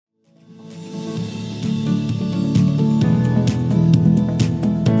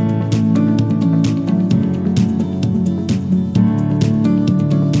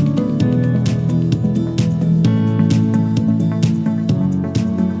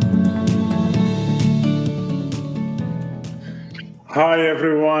Hi,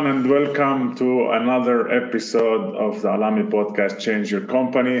 everyone, and welcome to another episode of the Alami podcast, Change Your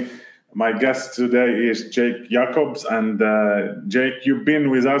Company. My guest today is Jake Jacobs. And Jake, you've been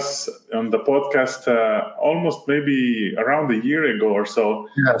with us on the podcast almost maybe around a year ago or so.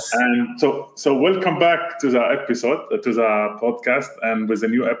 Yes. And so welcome back to the episode, to the podcast, and with a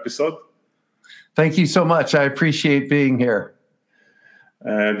new episode. Thank you so much. I appreciate being here.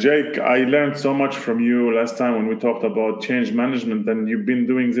 Jake, I learned so much from you last time when we talked about change management, and you've been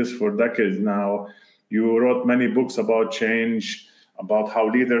doing this for decades now. You wrote many books about change, about how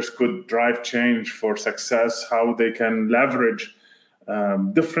leaders could drive change for success, how they can leverage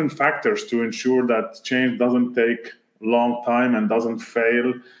different factors to ensure that change doesn't take long time and doesn't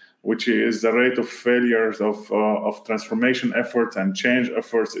fail, which is the rate of failures of transformation efforts and change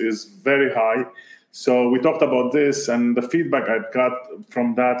efforts is very high. So we talked about this, and the feedback I've got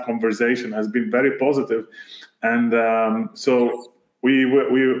from that conversation has been very positive. And I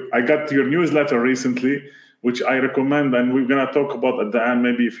got your newsletter recently, which I recommend, and we're gonna talk about at the end.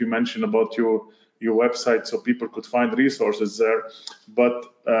 Maybe if you mention about your website, so people could find resources there. But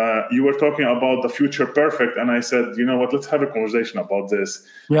you were talking about the future perfect, and I said, you know what? Let's have a conversation about this,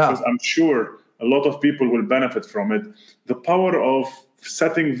 because I'm sure a lot of people will benefit from it. The power of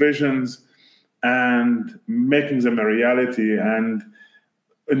setting visions and making them a reality, and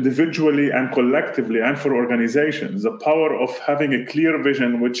individually and collectively and for organizations, the power of having a clear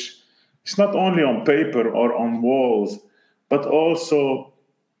vision, which is not only on paper or on walls, but also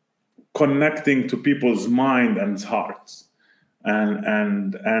connecting to people's mind and hearts,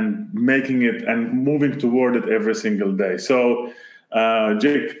 and making it and moving toward it every single day. So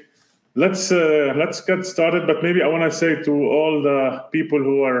Jake, let's get started. But maybe I want to say to all the people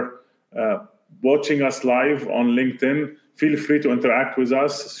who are watching us live on LinkedIn, feel free to interact with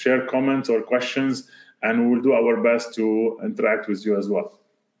us, share comments or questions, and we will do our best to interact with you as well.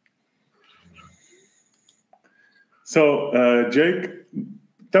 So, Jake,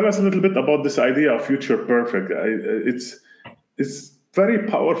 tell us a little bit about this idea of future perfect. It's very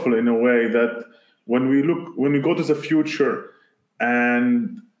powerful in a way that when we go to the future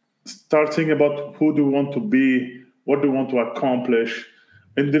and start thinking about who do we want to be, what do we want to accomplish,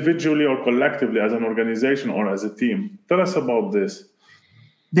 individually or collectively as an organization or as a team. Tell us about this.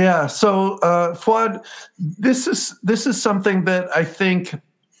 Yeah. So, Fouad, this is something that I think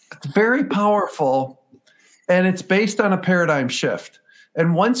is very powerful, and it's based on a paradigm shift.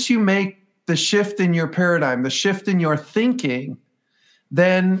 And once you make the shift in your paradigm, the shift in your thinking,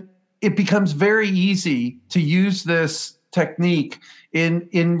 then it becomes very easy to use this technique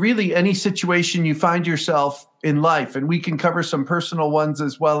in really any situation you find yourself in life. And we can cover some personal ones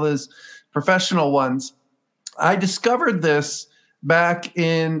as well as professional ones. I discovered this back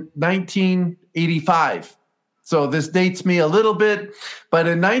in 1985. So this dates me a little bit, but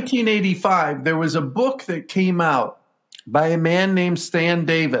in 1985, there was a book that came out by a man named Stan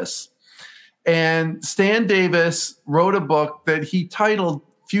Davis. And Stan Davis wrote a book that he titled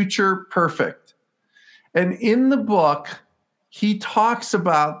Future Perfect. And in the book, he talks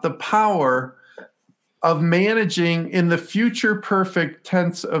about the power of managing in the future perfect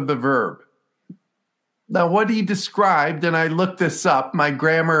tense of the verb. Now, what he described, and I looked this up, my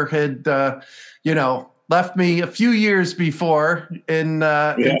grammar had, left me a few years before in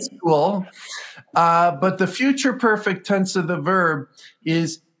school. But the future perfect tense of the verb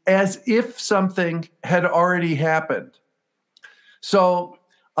is as if something had already happened. So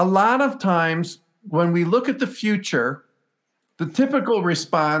a lot of times when we look at the future, the typical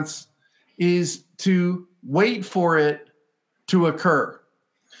response is to wait for it to occur.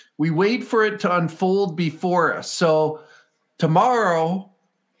 We wait for it to unfold before us. So tomorrow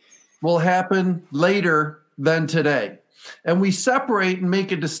will happen later than today. And we separate and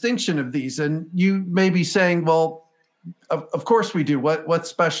make a distinction of these. And you may be saying, well, of course we do. What's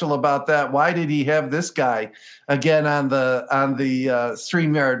special about that? Why did he have this guy again on the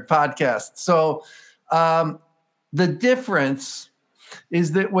StreamYard podcast? So the difference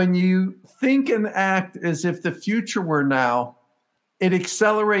is that when you think and act as if the future were now, it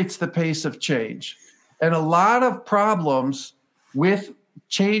accelerates the pace of change. And a lot of problems with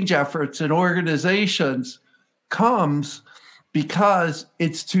change efforts in organizations comes because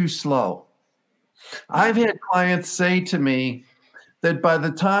it's too slow. I've had clients say to me that by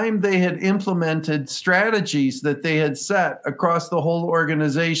the time they had implemented strategies that they had set across the whole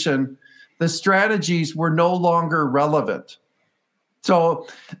organization, the strategies were no longer relevant. So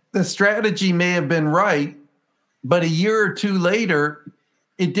the strategy may have been right, but a year or two later,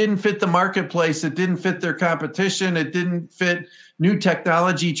 it didn't fit the marketplace. It didn't fit their competition. It didn't fit new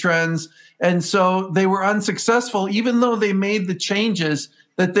technology trends. And so they were unsuccessful, even though they made the changes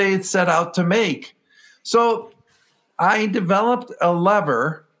that they had set out to make. So I developed a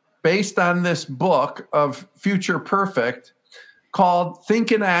lever based on this book of Future Perfect called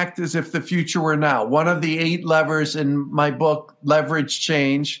Think and Act as If the Future Were Now. One of the 8 levers in my book, Leverage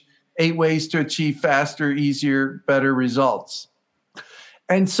Change, 8 Ways to Achieve Faster, Easier, Better Results.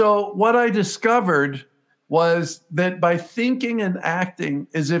 And so what I discovered was that by thinking and acting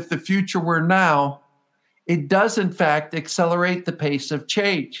as if the future were now, it does in fact accelerate the pace of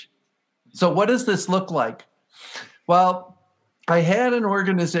change. So what does this look like? Well, I had an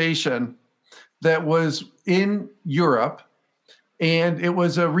organization that was in Europe, and it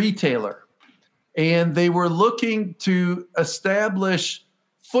was a retailer, and they were looking to establish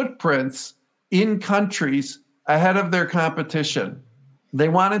footprints in countries ahead of their competition. They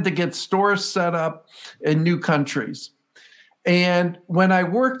wanted to get stores set up in new countries. And when I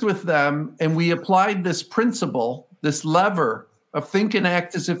worked with them and we applied this principle, this lever of think and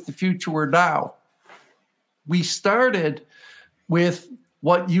act as if the future were now, we started with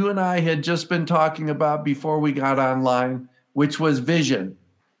what you and I had just been talking about before we got online, which was vision.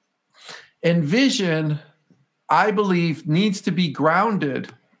 And vision, I believe, needs to be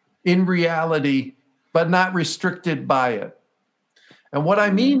grounded in reality, but not restricted by it. And what I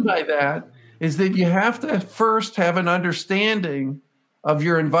mean by that is that you have to first have an understanding of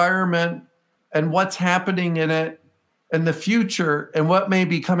your environment and what's happening in it and the future and what may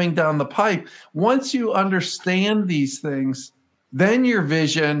be coming down the pipe. Once you understand these things, then your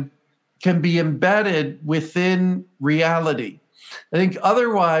vision can be embedded within reality. I think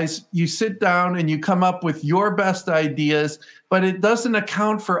otherwise you sit down and you come up with your best ideas, but it doesn't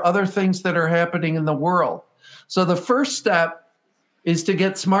account for other things that are happening in the world. So the first step is to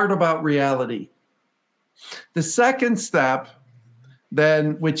get smart about reality. The second step,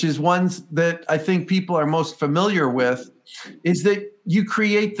 then, which is ones that I think people are most familiar with, is that you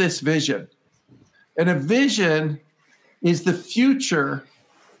create this vision. And a vision is the future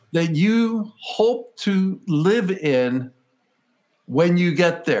that you hope to live in when you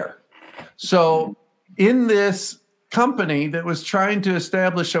get there. So in this company that was trying to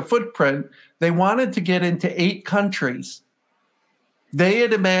establish a footprint, they wanted to get into 8 countries. They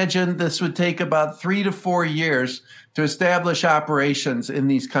had imagined this would take about 3 to 4 years to establish operations in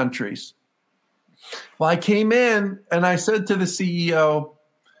these countries. Well, I came in and I said to the CEO,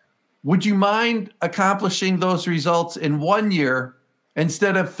 would you mind accomplishing those results in 1 year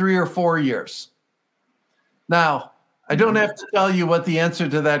instead of 3 or 4 years? Now, I don't have to tell you what the answer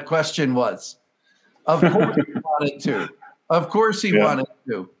to that question was. Of course he wanted to. Of course he wanted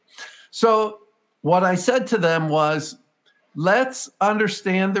to. So what I said to them was, let's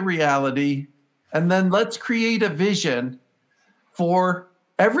understand the reality, and then let's create a vision for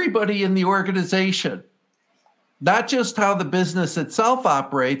everybody in the organization. Not just how the business itself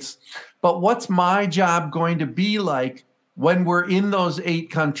operates, but what's my job going to be like when we're in those 8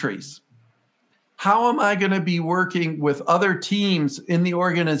 countries? How am I going to be working with other teams in the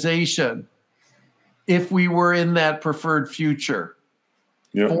organization if we were in that preferred future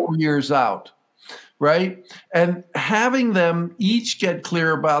 4 years out? Right? And having them each get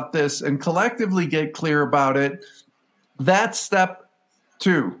clear about this and collectively get clear about it, that's step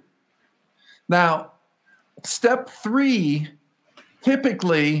 2. Now, step 3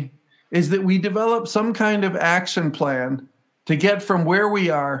 typically is that we develop some kind of action plan to get from where we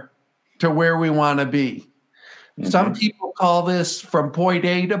are to where we want to be. Mm-hmm. Some people call this from point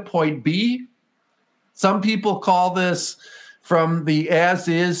A to point B. Some people call this from the as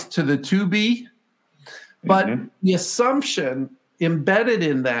is to the to be. But the assumption embedded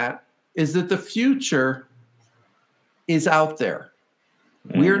in that is that the future is out there.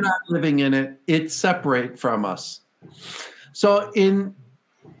 We're not living in it. It's separate from us. So in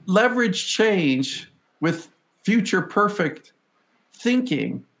Leverage Change with Future Perfect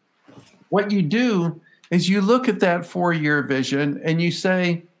thinking, what you do is you look at that 4-year vision and you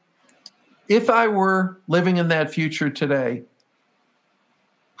say, if I were living in that future today,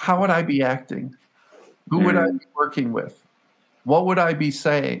 how would I be acting? Who would I be working with? What would I be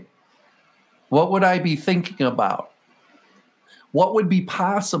saying? What would I be thinking about? What would be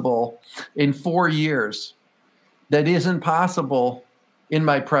possible in 4 years that isn't possible in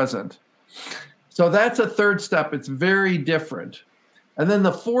my present? So that's a third step. It's very different. And then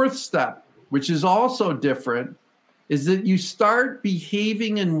the fourth step, which is also different, is that you start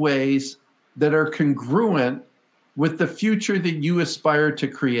behaving in ways that are congruent with the future that you aspire to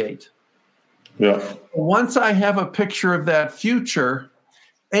create. Yeah. Once I have a picture of that future,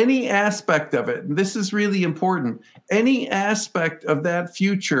 any aspect of it, and this is really important, any aspect of that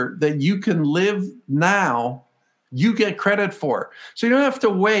future that you can live now, you get credit for. So you don't have to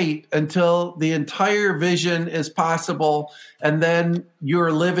wait until the entire vision is possible and then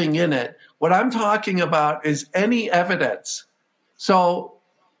you're living in it. What I'm talking about is any evidence. So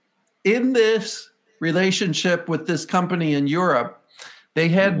in this relationship with this company in Europe, they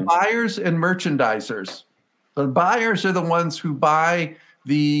had buyers and merchandisers. The buyers are the ones who buy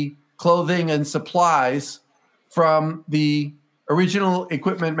the clothing and supplies from the original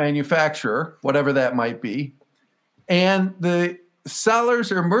equipment manufacturer, whatever that might be. And the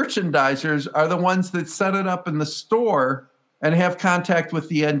sellers or merchandisers are the ones that set it up in the store and have contact with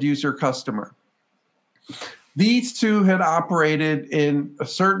the end user customer. These two had operated in a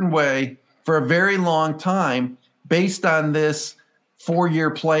certain way for a very long time based on this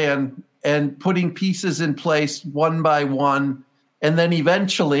 4-year plan and putting pieces in place one by one, and then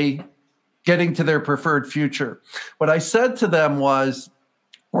eventually getting to their preferred future. What I said to them was,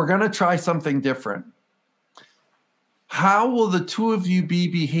 we're going to try something different. How will the two of you be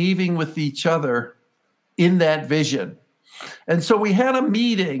behaving with each other in that vision? And so we had a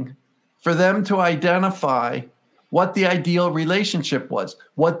meeting for them to identify what the ideal relationship was,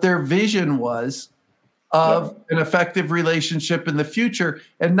 what their vision was of an effective relationship in the future,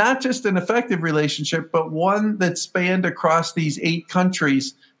 and not just an effective relationship, but one that spanned across these 8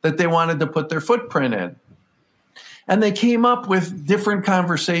 countries that they wanted to put their footprint in. And they came up with different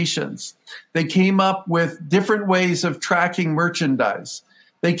conversations. They came up with different ways of tracking merchandise.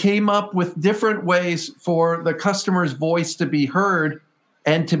 They came up with different ways for the customer's voice to be heard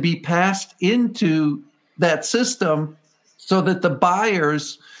and to be passed into that system so that the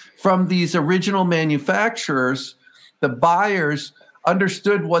buyers from these original manufacturers, the buyers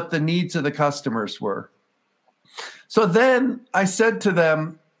understood what the needs of the customers were. So then I said to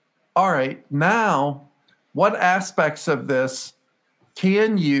them, all right, now what aspects of this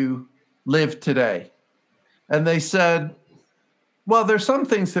can you live today? And they said, well, there's some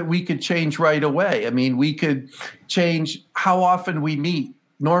things that we could change right away. I mean, we could change how often we meet.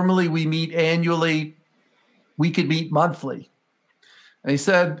 Normally we meet annually. We could meet monthly. And he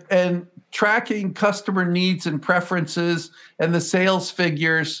said, and tracking customer needs and preferences and the sales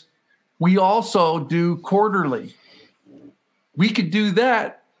figures, we also do quarterly. We could do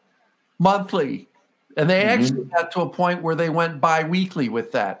that monthly. And they actually got to a point where they went bi-weekly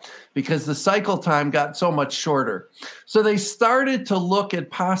with that because the cycle time got so much shorter. So they started to look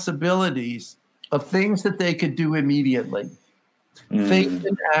at possibilities of things that they could do immediately. Think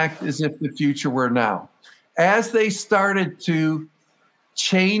and act as if the future were now. As they started to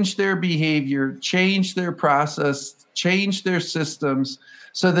change their behavior, change their process, change their systems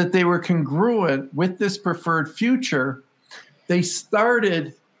so that they were congruent with this preferred future, they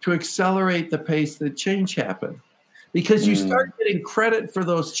started to accelerate the pace that change happened. Because you start getting credit for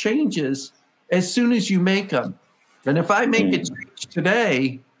those changes as soon as you make them. And if I make a change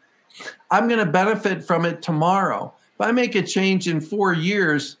today, I'm going to benefit from it tomorrow. If I make a change in 4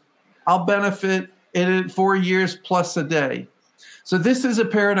 years, I'll benefit in it 4 years plus a day. So this is a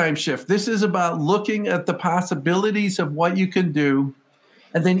paradigm shift. This is about looking at the possibilities of what you can do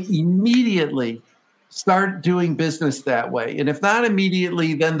and then immediately start doing business that way. And if not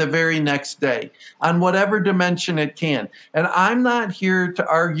immediately, then the very next day on whatever dimension it can. And I'm not here to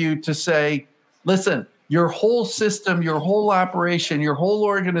argue to say, listen, your whole system, your whole operation, your whole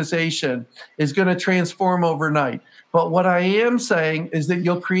organization is going to transform overnight. But what I am saying is that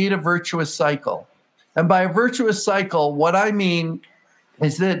you'll create a virtuous cycle. And by a virtuous cycle, what I mean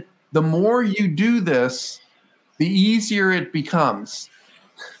is that the more you do this, the easier it becomes.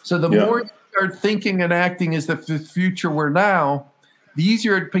 So the more you start thinking and acting as if the future were now, the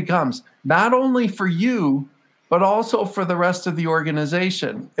easier it becomes, not only for you, but also for the rest of the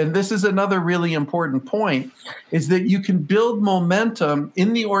organization. And this is another really important point, is that you can build momentum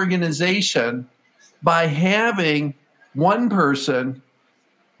in the organization by having one person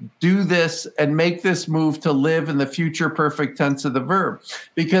do this and make this move to live in the future perfect tense of the verb.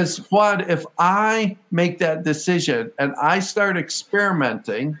 Because Fuad, if I make that decision and I start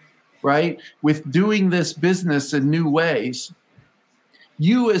experimenting, right, with doing this business in new ways,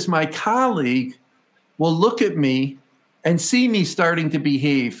 you as my colleague will look at me and see me starting to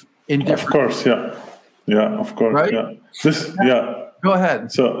behave in different Of course, yeah, of course, right? Go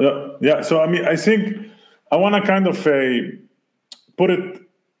ahead. So I mean, I think I want to kind of put it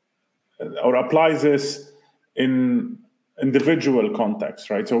or apply this in individual context,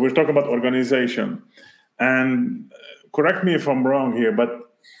 right? So we're talking about organization, and correct me if I'm wrong here,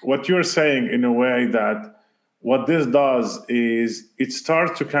 but what you're saying in a way that what this does is it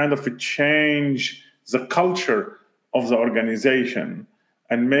starts to kind of change the culture of the organization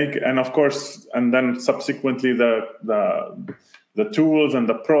and of course, and then subsequently the tools and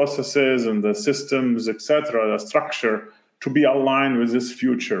the processes and the systems, etc., the structure to be aligned with this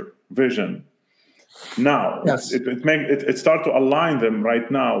future vision. Now, Yes. it start to align them right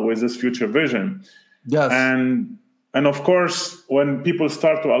now with this future vision. Yes. And of course, when people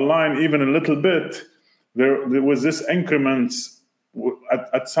start to align even a little bit, there was this increments.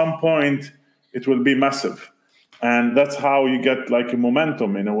 At some point, it will be massive. And that's how you get like a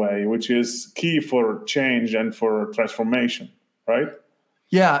momentum in a way, which is key for change and for transformation, right?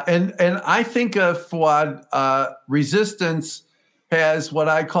 Yeah, and I think of Fouad, resistance has what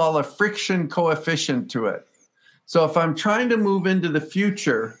I call a friction coefficient to it. So if I'm trying to move into the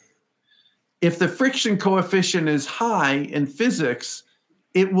future, if the friction coefficient is high in physics,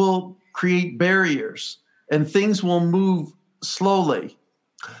 it will create barriers and things will move slowly.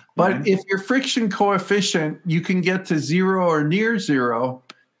 But if your friction coefficient, you can get to zero or near zero,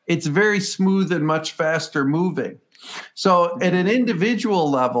 it's very smooth and much faster moving. So at an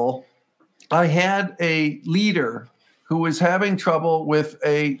individual level, I had a leader who was having trouble with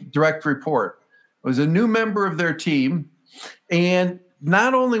a direct report. It was a new member of their team. And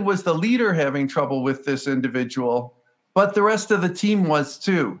not only was the leader having trouble with this individual, but the rest of the team was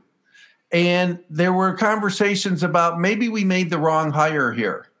too. And there were conversations about maybe we made the wrong hire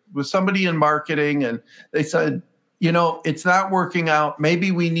here. It was somebody in marketing, and they said, it's not working out.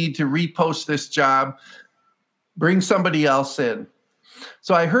 Maybe we need to repost this job, bring somebody else in.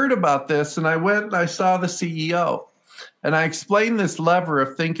 So I heard about this, and I went and I saw the CEO, and I explained this lever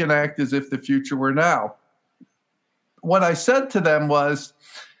of think and act as if the future were now. What I said to them was,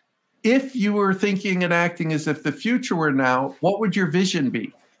 if you were thinking and acting as if the future were now, what would your vision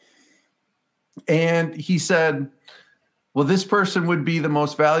be? And he said, well, this person would be the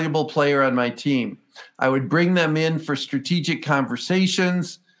most valuable player on my team. I would bring them in for strategic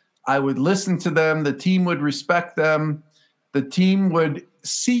conversations. I would listen to them. The team would respect them. The team would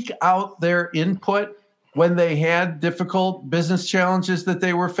seek out their input when they had difficult business challenges that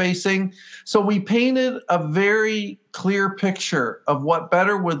they were facing. So we painted a very clear picture of what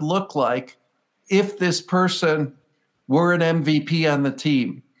better would look like if this person were an MVP on the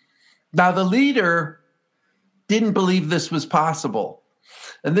team. Now, the leader didn't believe this was possible.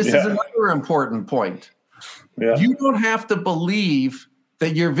 And this is another important point. Yeah. You don't have to believe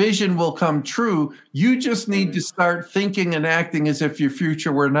that your vision will come true. You just need to start thinking and acting as if your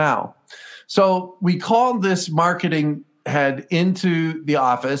future were now. So we called this marketing head into the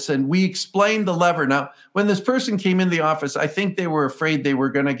office and we explained the lever. Now, when this person came in the office, I think they were afraid they were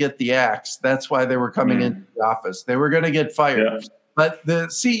going to get the axe. That's why they were coming into the office. They were going to get fired. Yeah. But the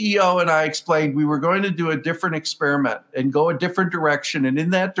CEO and I explained we were going to do a different experiment and go a different direction. And in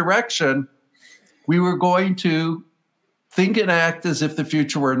that direction, we were going to think and act as if the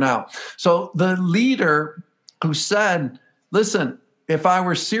future were now. So the leader who said, listen, if I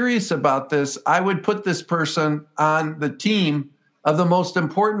were serious about this, I would put this person on the team of the most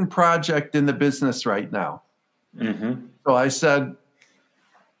important project in the business right now. Mm-hmm. So I said,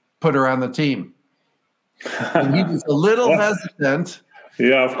 put her on the team. And he was a little hesitant.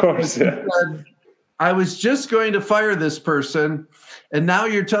 Yeah, of course. Yeah. Said, I was just going to fire this person, and now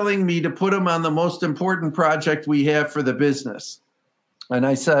you're telling me to put him on the most important project we have for the business. And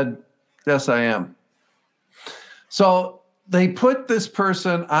I said, yes, I am. So they put this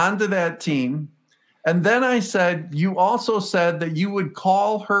person onto that team. And then I said, you also said that you would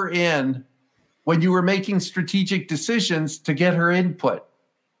call her in when you were making strategic decisions to get her input.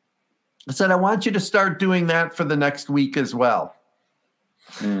 I said, I want you to start doing that for the next week as well.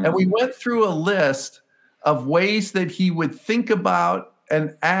 And we went through a list of ways that he would think about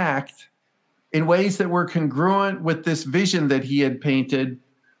and act in ways that were congruent with this vision that he had painted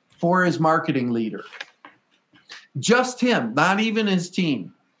for his marketing leader. Just him, not even his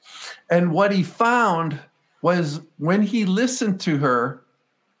team. And what he found was when he listened to her,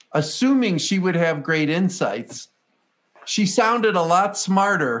 assuming she would have great insights, she sounded a lot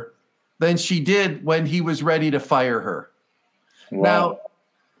smarter than she did when he was ready to fire her. Wow. Now,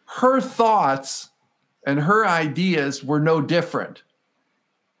 her thoughts and her ideas were no different.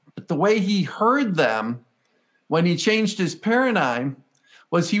 But the way he heard them when he changed his paradigm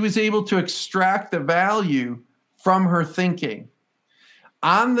was he was able to extract the value from her thinking.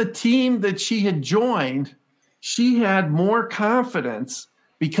 On the team that she had joined, she had more confidence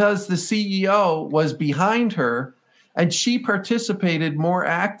because the CEO was behind her, and she participated more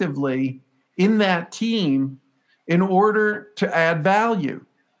actively in that team in order to add value.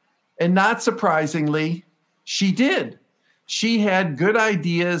 And not surprisingly, She did. She had good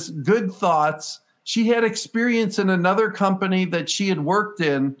ideas, good thoughts. She had experience in another company that she had worked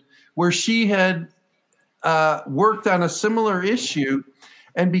in where she had worked on a similar issue.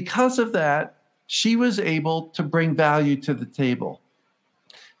 And because of that, she was able to bring value to the table.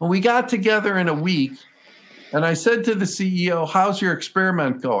 When we got together in a week, and I said to the CEO, how's your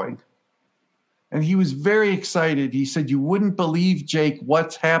experiment going? And he was very excited. He said, you wouldn't believe, Jake,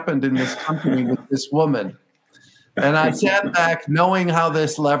 what's happened in this company with this woman. And I sat back knowing how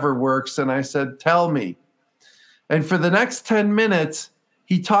this lever works. And I said, tell me. And for the next 10 minutes,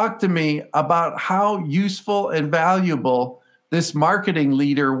 he talked to me about how useful and valuable this marketing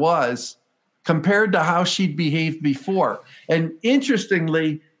leader was compared to how she'd behaved before. And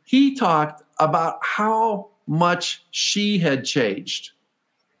interestingly, he talked about how much she had changed.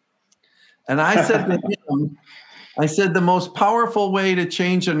 And I said to him, I said, the most powerful way to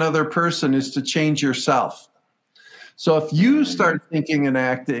change another person is to change yourself. So if you start thinking and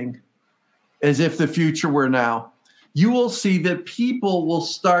acting as if the future were now, you will see that people will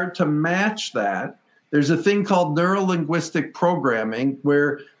start to match that. There's a thing called neuro-linguistic programming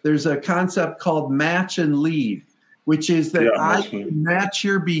where there's a concept called match and lead, which is that I can match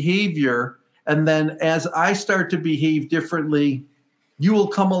your behavior. And then as I start to behave differently, you will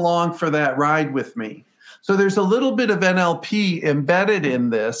come along for that ride with me. So there's a little bit of NLP embedded in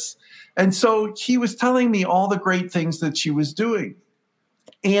this. And so he was telling me all the great things that she was doing.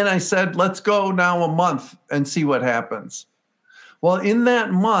 And I said, let's go now a month and see what happens. Well, in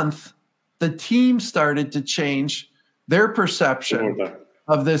that month, the team started to change their perception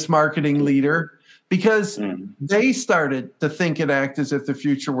of this marketing leader because they started to think and act as if the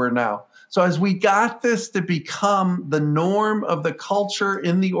future were now. So as we got this to become the norm of the culture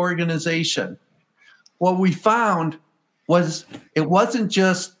in the organization, what we found was it wasn't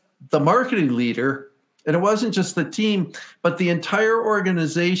just the marketing leader and it wasn't just the team, but the entire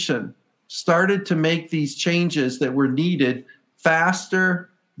organization started to make these changes that were needed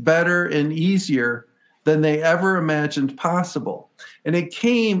faster, better, and easier than they ever imagined possible. And it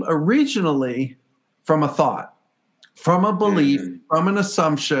came originally from a thought, from a belief, from an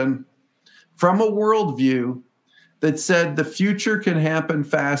assumption, from a worldview that said the future can happen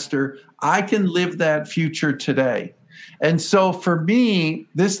faster. I can live that future today. And so for me,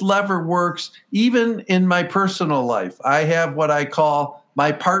 this lever works even in my personal life. I have what I call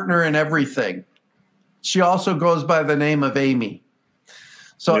my partner in everything. She also goes by the name of Amy.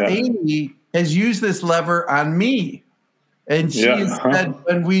 So Amy has used this lever on me. And she said,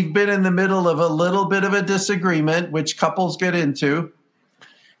 when we've been in the middle of a little bit of a disagreement, which couples get into,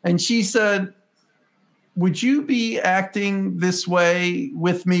 and she said, would you be acting this way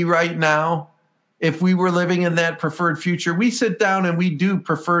with me right now if we were living in that preferred future? We sit down and we do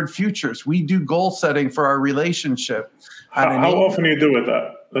preferred futures. We do goal setting for our relationship. How often you do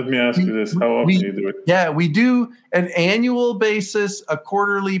that? Let me ask you this. How often you do it? Yeah, we do an annual basis, a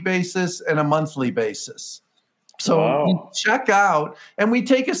quarterly basis, and a monthly basis. So we check out and we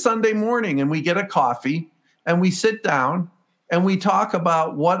take a Sunday morning and we get a coffee and we sit down and we talk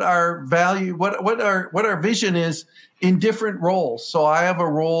about what our value, what our vision is in different roles. So I have a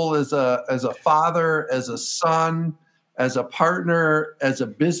role as a father, as a son, as a partner, as a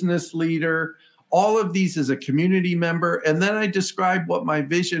business leader, all of these as a community member. And then I describe what my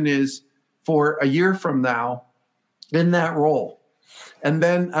vision is for a year from now in that role. And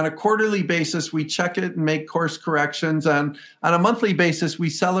then on a quarterly basis, we check it and make course corrections. And on a monthly basis, we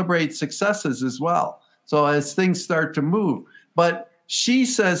celebrate successes as well. So as things start to move. But she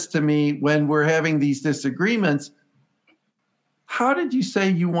says to me when we're having these disagreements, how did you say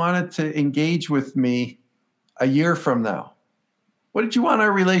you wanted to engage with me a year from now? What did you want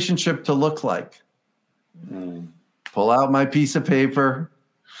our relationship to look like? Pull out my piece of paper.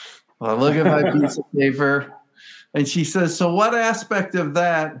 Well, look at my piece of paper. And she says, so what aspect of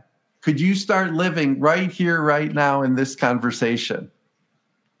that could you start living right here, right now in this conversation?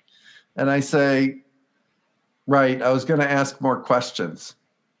 And I say, right, I was going to ask more questions.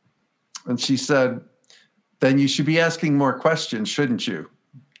 And she said, then you should be asking more questions, shouldn't you?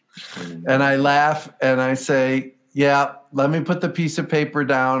 And I laugh and I say, yeah, let me put the piece of paper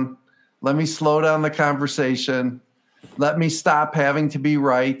down. Let me slow down the conversation. Let me stop having to be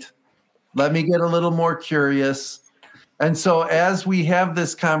right. Let me get a little more curious. And so as we have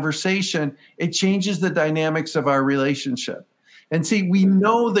this conversation, it changes the dynamics of our relationship. And see, we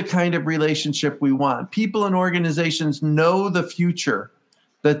know the kind of relationship we want. People and organizations know the future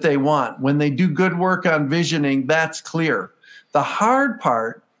that they want. When they do good work on visioning, that's clear. The hard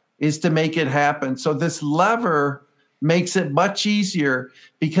part is to make it happen. So this lever makes it much easier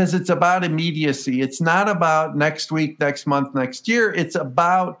because it's about immediacy. It's not about next week, next month, next year. It's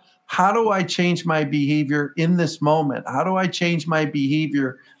about how do I change my behavior in this moment? How do I change my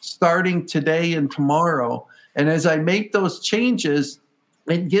behavior starting today and tomorrow? And as I make those changes,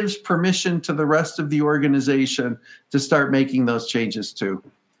 it gives permission to the rest of the organization to start making those changes too.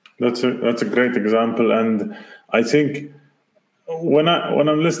 That's a great example, and I think when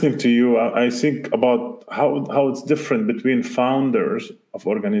I'm listening to you, I think about how it's different between founders of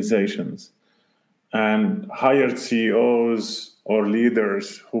organizations and hired CEOs or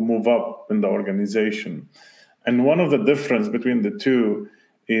leaders who move up in the organization. And one of the difference between the two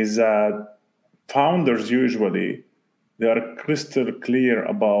is that founders usually, they are crystal clear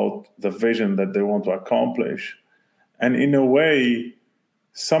about the vision that they want to accomplish. And in a way,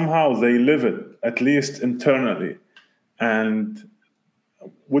 somehow they live it, at least internally. And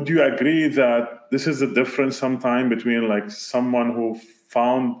would you agree that this is a difference sometime between like someone who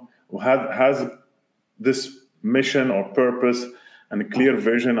has this mission or purpose and a clear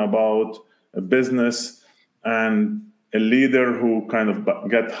vision about a business and a leader who kind of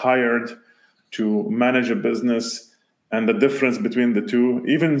get hired to manage a business, and the difference between the two,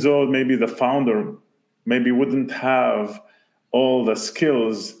 even though maybe the founder maybe wouldn't have all the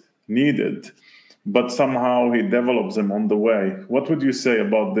skills needed, but somehow he develops them on the way. What would you say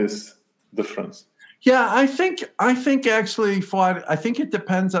about this difference? Yeah, I think actually, Fuad, I think it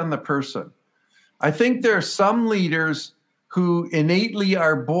depends on the person. I think there are some leaders who innately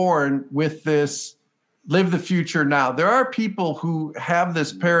are born with this live the future now. There are people who have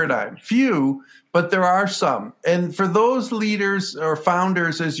this paradigm, few, but there are some. And for those leaders or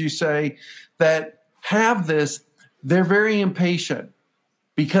founders, as you say, that have this, they're very impatient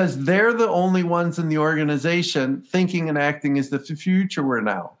because they're the only ones in the organization thinking and acting as the future we're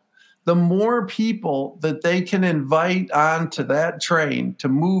now. The more people that they can invite onto that train to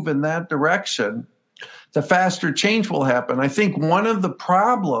move in that direction, the faster change will happen. I think one of the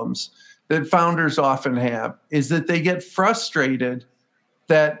problems that founders often have is that they get frustrated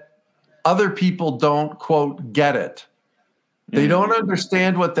that other people don't, quote, get it. They don't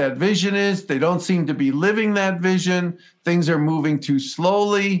understand what that vision is. They don't seem to be living that vision. Things are moving too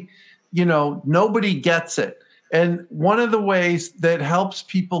slowly. Nobody gets it. And one of the ways that helps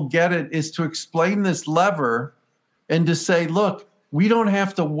people get it is to explain this lever and to say, look, we don't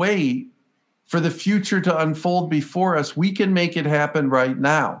have to wait for the future to unfold before us. We can make it happen right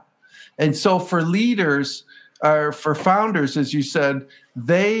now. And so for leaders, or for founders, as you said,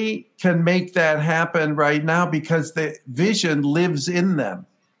 they can make that happen right now because the vision lives in them.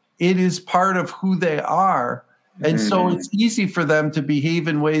 It is part of who they are. And so it's easy for them to behave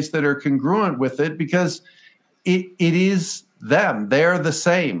in ways that are congruent with it because it is them. They're the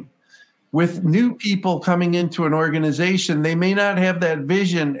same. With new people coming into an organization, they may not have that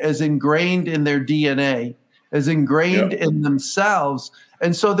vision as ingrained in their DNA, as ingrained in themselves.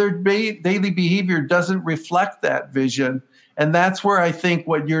 And so their daily behavior doesn't reflect that vision. And that's where I think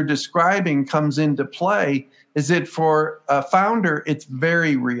what you're describing comes into play, is that for a founder, it's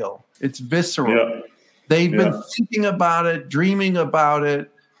very real. It's visceral. Yeah. They've been thinking about it, dreaming about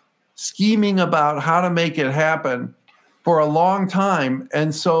it, scheming about how to make it happen for a long time.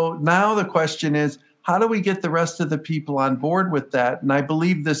 And so now the question is, how do we get the rest of the people on board with that? And I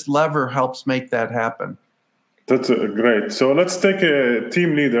believe this lever helps make that happen. That's great. So let's take a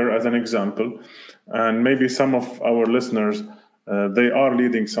team leader as an example. And maybe some of our listeners, they are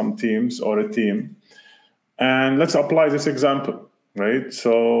leading some teams or a team. And let's apply this example, right?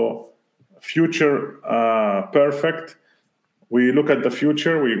 So future perfect. We look at the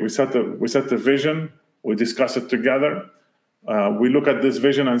future. We set the vision. We discuss it together. We look at this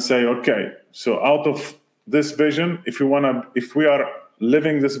vision and say, okay, so out of this vision, if we are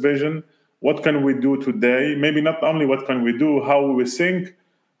living this vision, what can we do today? Maybe not only what can we do, how we think,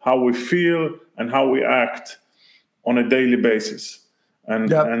 how we feel, and how we act on a daily basis. And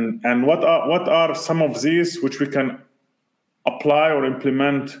what are some of these which we can apply or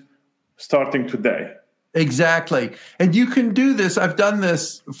implement starting today? Exactly. And you can do this. I've done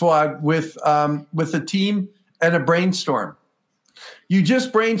this, Fuad, with a team and a brainstorm. You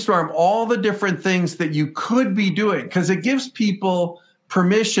just brainstorm all the different things that you could be doing because it gives people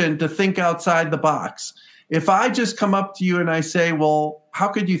permission to think outside the box. If I just come up to you and I say, well, how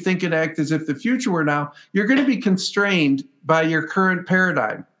could you think and act as if the future were now? You're going to be constrained by your current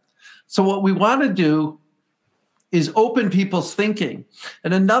paradigm. So what we want to do is open people's thinking.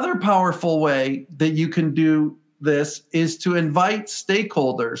 And another powerful way that you can do this is to invite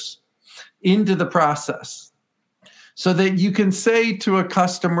stakeholders into the process so that you can say to a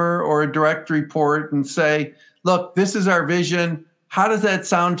customer or a direct report and say, look, this is our vision. How does that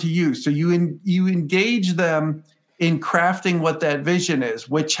sound to you? So you engage them in crafting what that vision is,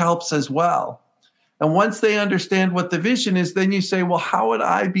 which helps as well. And once they understand what the vision is, then you say, well, how would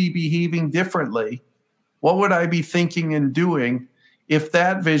I be behaving differently? What would I be thinking and doing if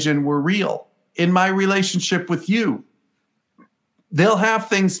that vision were real in my relationship with you? They'll have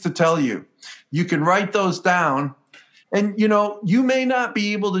things to tell you. You can write those down. And, you may not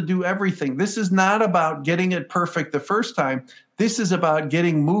be able to do everything. This is not about getting it perfect the first time. This is about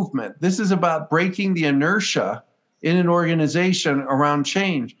getting movement. This is about breaking the inertia in an organization around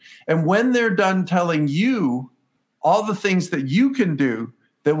change. And when they're done telling you all the things that you can do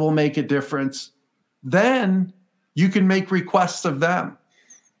that will make a difference, then you can make requests of them.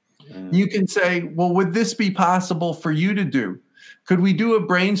 You can say, well, would this be possible for you to do? Could we do a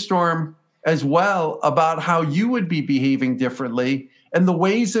brainstorm as well about how you would be behaving differently and the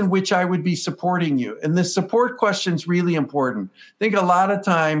ways in which I would be supporting you? And this support question is really important. I think a lot of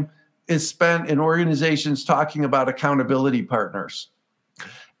time is spent in organizations talking about accountability partners.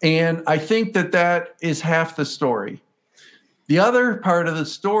 And I think that is half the story. The other part of the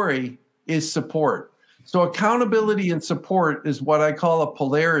story is support. So accountability and support is what I call a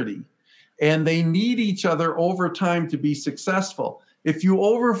polarity. And they need each other over time to be successful. If you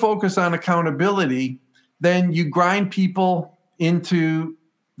over-focus on accountability, then you grind people into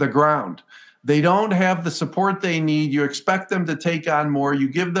the ground. They don't have the support they need. You expect them to take on more. You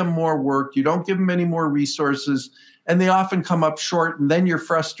give them more work. You don't give them any more resources. And they often come up short, and then you're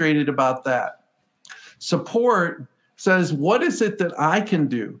frustrated about that. Support says, what is it that I can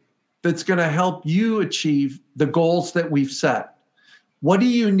do that's going to help you achieve the goals that we've set? What do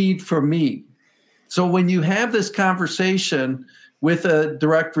you need from me? So when you have this conversation with a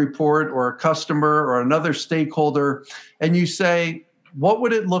direct report or a customer or another stakeholder, and you say, what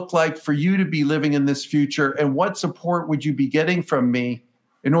would it look like for you to be living in this future? And what support would you be getting from me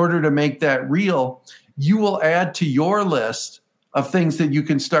in order to make that real? You will add to your list of things that you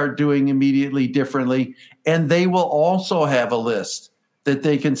can start doing immediately differently. And they will also have a list that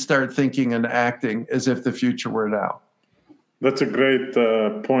they can start thinking and acting as if the future were now. That's a great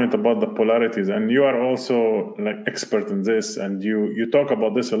point about the polarities. And you are also like expert in this, and you talk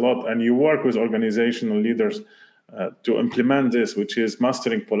about this a lot, and you work with organizational leaders to implement this, which is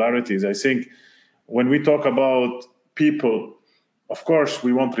mastering polarities. I think when we talk about people, of course,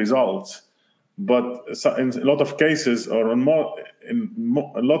 we want results, but in a lot of cases, or in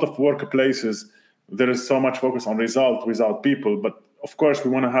a lot of workplaces, there is so much focus on result without people. But of course, we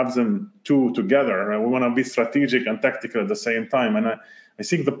want to have them two together. Right? We want to be strategic and tactical at the same time. And I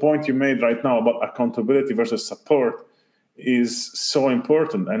think the point you made right now about accountability versus support is so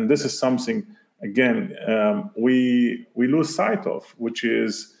important. And this is something, again, we lose sight of, which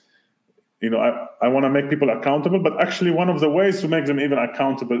is, I want to make people accountable, but actually one of the ways to make them even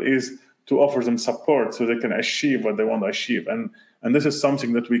accountable is to offer them support so they can achieve what they want to achieve. And this is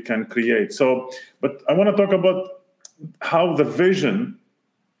something that we can create. But I want to talk about how the vision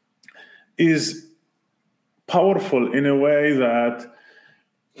is powerful in a way that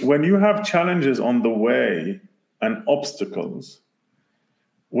when you have challenges on the way and obstacles,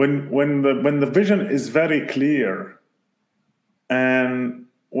 when the vision is very clear and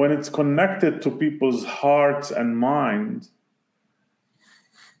when it's connected to people's hearts and minds,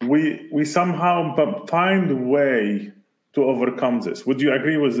 we somehow find a way to overcome this. Would you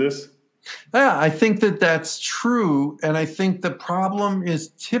agree with this? Yeah, I think that's true. And I think the problem is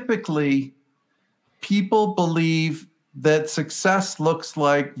typically people believe that success looks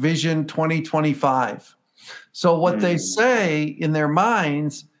like Vision 2025. So what they say in their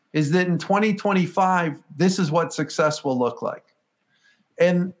minds is that in 2025, this is what success will look like.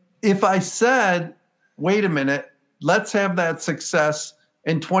 And if I said, wait a minute, let's have that success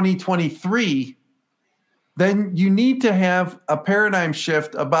in 2023, then you need to have a paradigm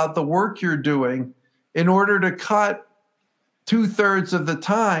shift about the work you're doing in order to cut 2/3 of the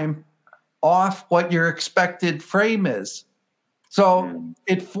time off what your expected frame is. So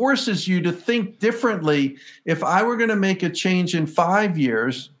it forces you to think differently. If I were going to make a change in 5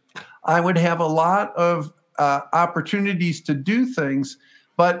 years, I would have a lot of opportunities to do things.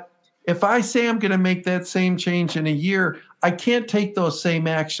 But if I say I'm going to make that same change in a year, I can't take those same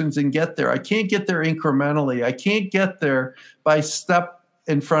actions and get there. I can't get there incrementally. I can't get there by step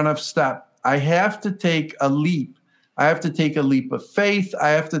in front of step. I have to take a leap. I have to take a leap of faith. I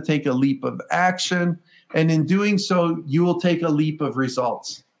have to take a leap of action. And in doing so, you will take a leap of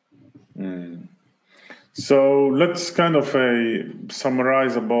results. So let's kind of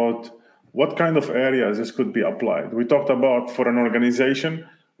summarize about what kind of areas this could be applied. We talked about for an organization,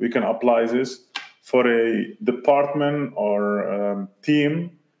 we can apply this. for a department or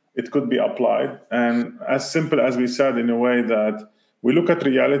team, it could be applied. And as simple as we said, in a way that we look at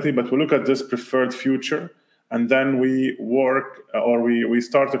reality, but we look at this preferred future, and then we work or we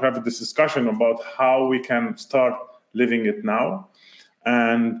start to have this discussion about how we can start living it now.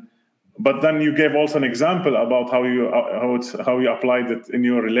 But then you gave also an example about how you applied it in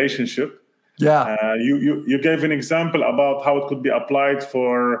your relationship. Yeah. You gave an example about how it could be applied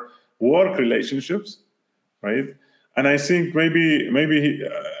for work relationships, right? And I think maybe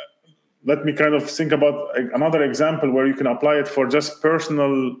let me kind of think about another example where you can apply it for just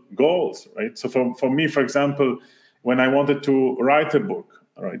personal goals, right? So for me, for example, when I wanted to write a book,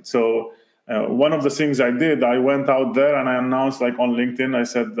 right? So one of the things I did, I went out there and I announced, like on LinkedIn, I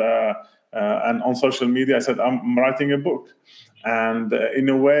said, and on social media, I said, I'm writing a book. And in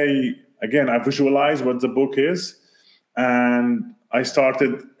a way, again, I visualized what the book is. And I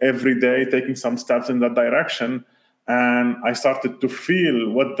started every day taking some steps in that direction. And I started to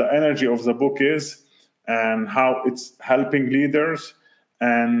feel what the energy of the book is and how it's helping leaders.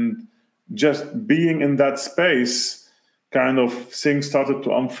 And just being in that space, kind of things started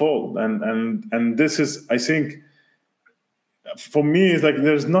to unfold. And this is, I think, for me, it's like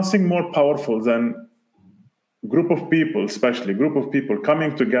there's nothing more powerful than group of people, especially group of people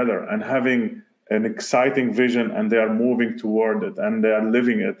coming together and having an exciting vision, and they are moving toward it and they are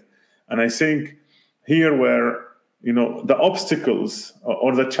living it. And I think here where, the obstacles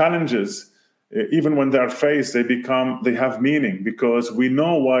or the challenges, even when they are faced, they have meaning because we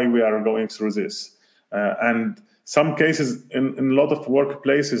know why we are going through this. And some cases in a lot of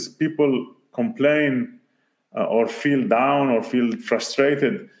workplaces, people complain or feel down or feel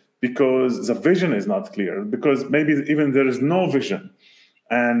frustrated because the vision is not clear, because maybe even there is no vision.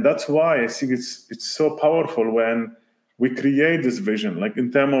 And that's why I think it's so powerful when we create this vision, like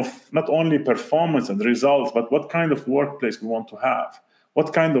in terms of not only performance and results, but what kind of workplace we want to have,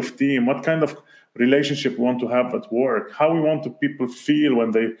 what kind of team, what kind of relationship we want to have at work, how we want to people feel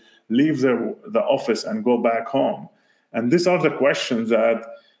when they leave the office and go back home. And these are the questions that,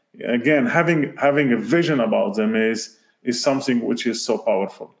 again, having a vision about them is something which is so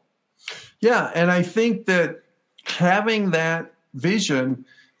powerful. Yeah, and I think that having that vision,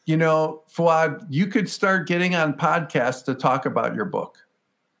 Fouad, you could start getting on podcasts to talk about your book.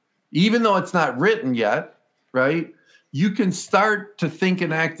 Even though it's not written yet, right? You can start to think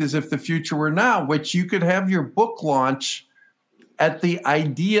and act as if the future were now, which you could have your book launch at the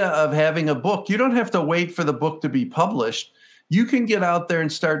idea of having a book. You don't have to wait for the book to be published. You can get out there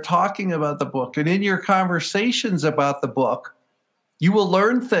and start talking about the book. And in your conversations about the book, you will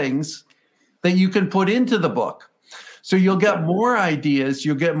learn things that you can put into the book. So you'll get more ideas,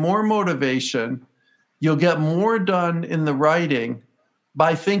 you'll get more motivation, you'll get more done in the writing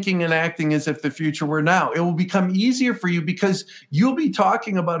by thinking and acting as if the future were now. It will become easier for you because you'll be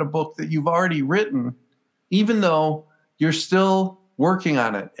talking about a book that you've already written, even though you're still working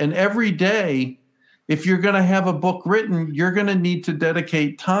on it. And every day, if you're going to have a book written, you're going to need to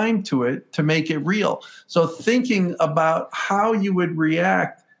dedicate time to it to make it real. So thinking about how you would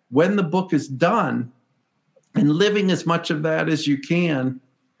react when the book is done and living as much of that as you can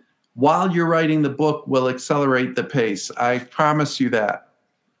while you're writing the book will accelerate the pace. I promise you that.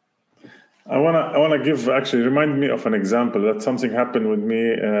 I want to remind me of an example that something happened with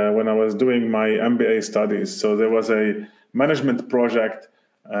me when I was doing my MBA studies. So there was a management project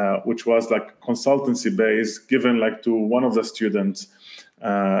which was like consultancy based, given like to one of the students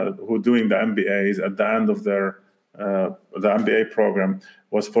who doing the MBAs at the end of the MBA program.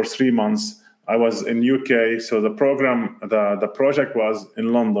 Was for 3 months. I was in UK, so the program, the project was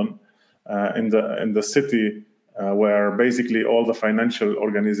in London, in the city where basically all the financial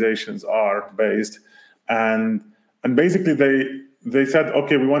organizations are based, and basically they said,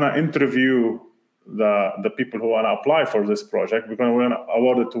 okay, we want to interview the people who want to apply for this project. We're going to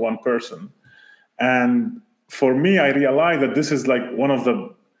award it to one person, and for me, I realized that this is like one of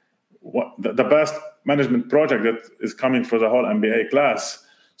the best management project that is coming for the whole MBA class.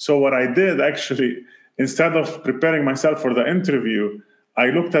 So what I did actually, instead of preparing myself for the interview,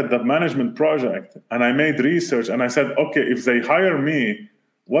 I looked at the management project and I made research and I said, okay, if they hire me,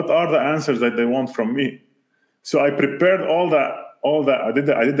 what are the answers that they want from me? So I prepared all that. I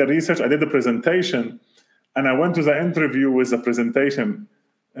did the research, I did the presentation, and I went to the interview with the presentation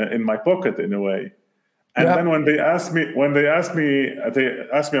in my pocket in a way. And then when they asked me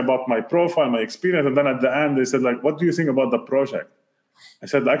about my profile, my experience, and then at the end they said, like, what do you think about the project? I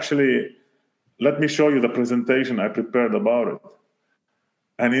said, actually, let me show you the presentation I prepared about it.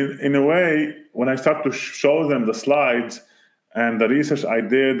 And in a way, when I start to show them the slides, and the research I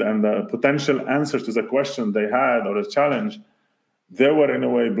did and the potential answers to the question they had or the challenge, they were in a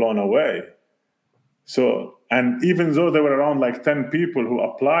way blown away. So, and even though there were around like 10 people who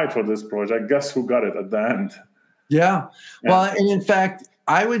applied for this project, guess who got it at the end? Yeah. Well, and in fact,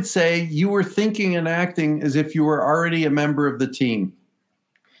 I would say you were thinking and acting as if you were already a member of the team,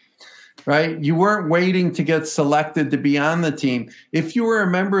 right? You weren't waiting to get selected to be on the team. If you were a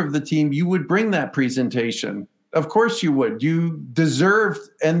member of the team, you would bring that presentation. Of course you would. You deserved,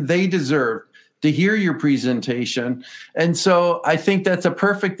 and they deserved, to hear your presentation. And so I think that's a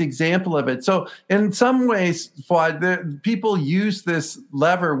perfect example of it. So in some ways, Fuad, people use this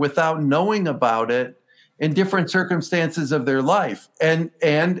lever without knowing about it in different circumstances of their life. And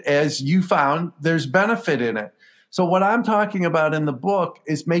as you found, there's benefit in it. So what I'm talking about in the book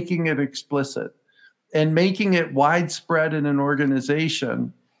is making it explicit and making it widespread in an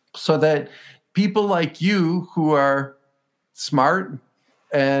organization so that people like you who are smart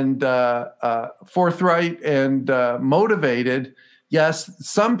and forthright and motivated, yes,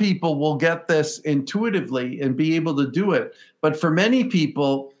 some people will get this intuitively and be able to do it. But for many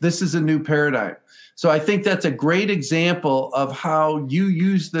people, this is a new paradigm. So I think that's a great example of how you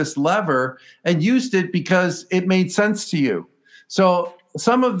use this lever and used it because it made sense to you. So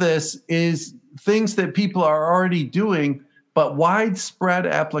some of this is things that people are already doing, but widespread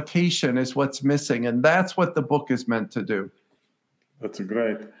application is what's missing. And that's what the book is meant to do. That's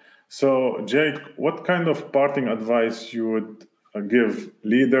great. So, Jake, what kind of parting advice you would give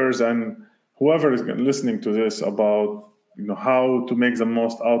leaders and whoever is listening to this about how to make the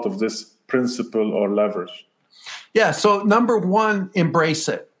most out of this principle or leverage? Yeah. So number one, embrace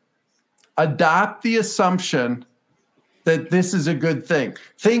it. Adopt the assumption that this is a good thing.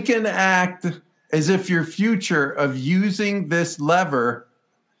 Think and act as if your future of using this lever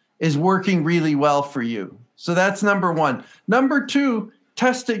is working really well for you. So that's number one. Number two,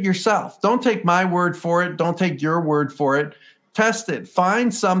 test it yourself. Don't take my word for it. Don't take your word for it. Test it.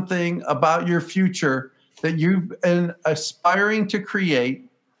 Find something about your future that you've been aspiring to create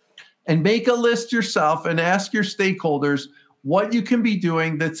and make a list yourself and ask your stakeholders what you can be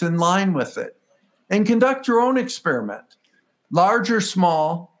doing that's in line with it. And conduct your own experiment, large or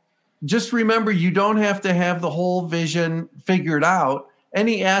small. Just remember, you don't have to have the whole vision figured out.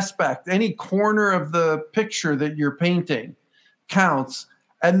 Any aspect, any corner of the picture that you're painting counts.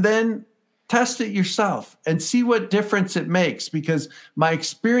 And then test it yourself and see what difference it makes. Because my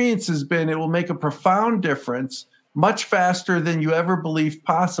experience has been it will make a profound difference much faster than you ever believed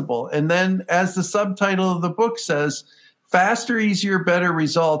possible. And then, as the subtitle of the book says, faster, easier, better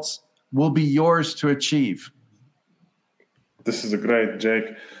results will be yours to achieve. This is great, Jake.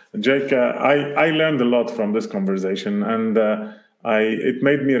 Jake, I learned a lot from this conversation, and it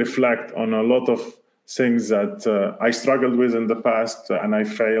made me reflect on a lot of things that I struggled with in the past and I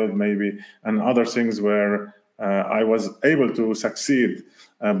failed maybe, and other things where I was able to succeed.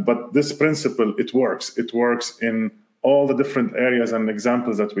 But this principle, it works. It works in all the different areas and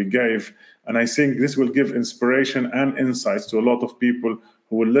examples that we gave. And I think this will give inspiration and insights to a lot of people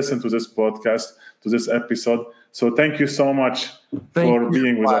who will listen to this podcast, to this episode. So thank you so much for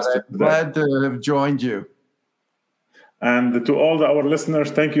being with us today. Glad to have joined you. And to all our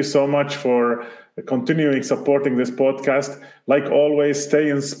listeners, thank you so much for continuing supporting this podcast. Like always, stay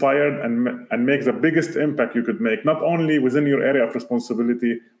inspired and make the biggest impact you could make, not only within your area of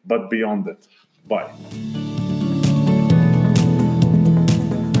responsibility, but beyond it. Bye.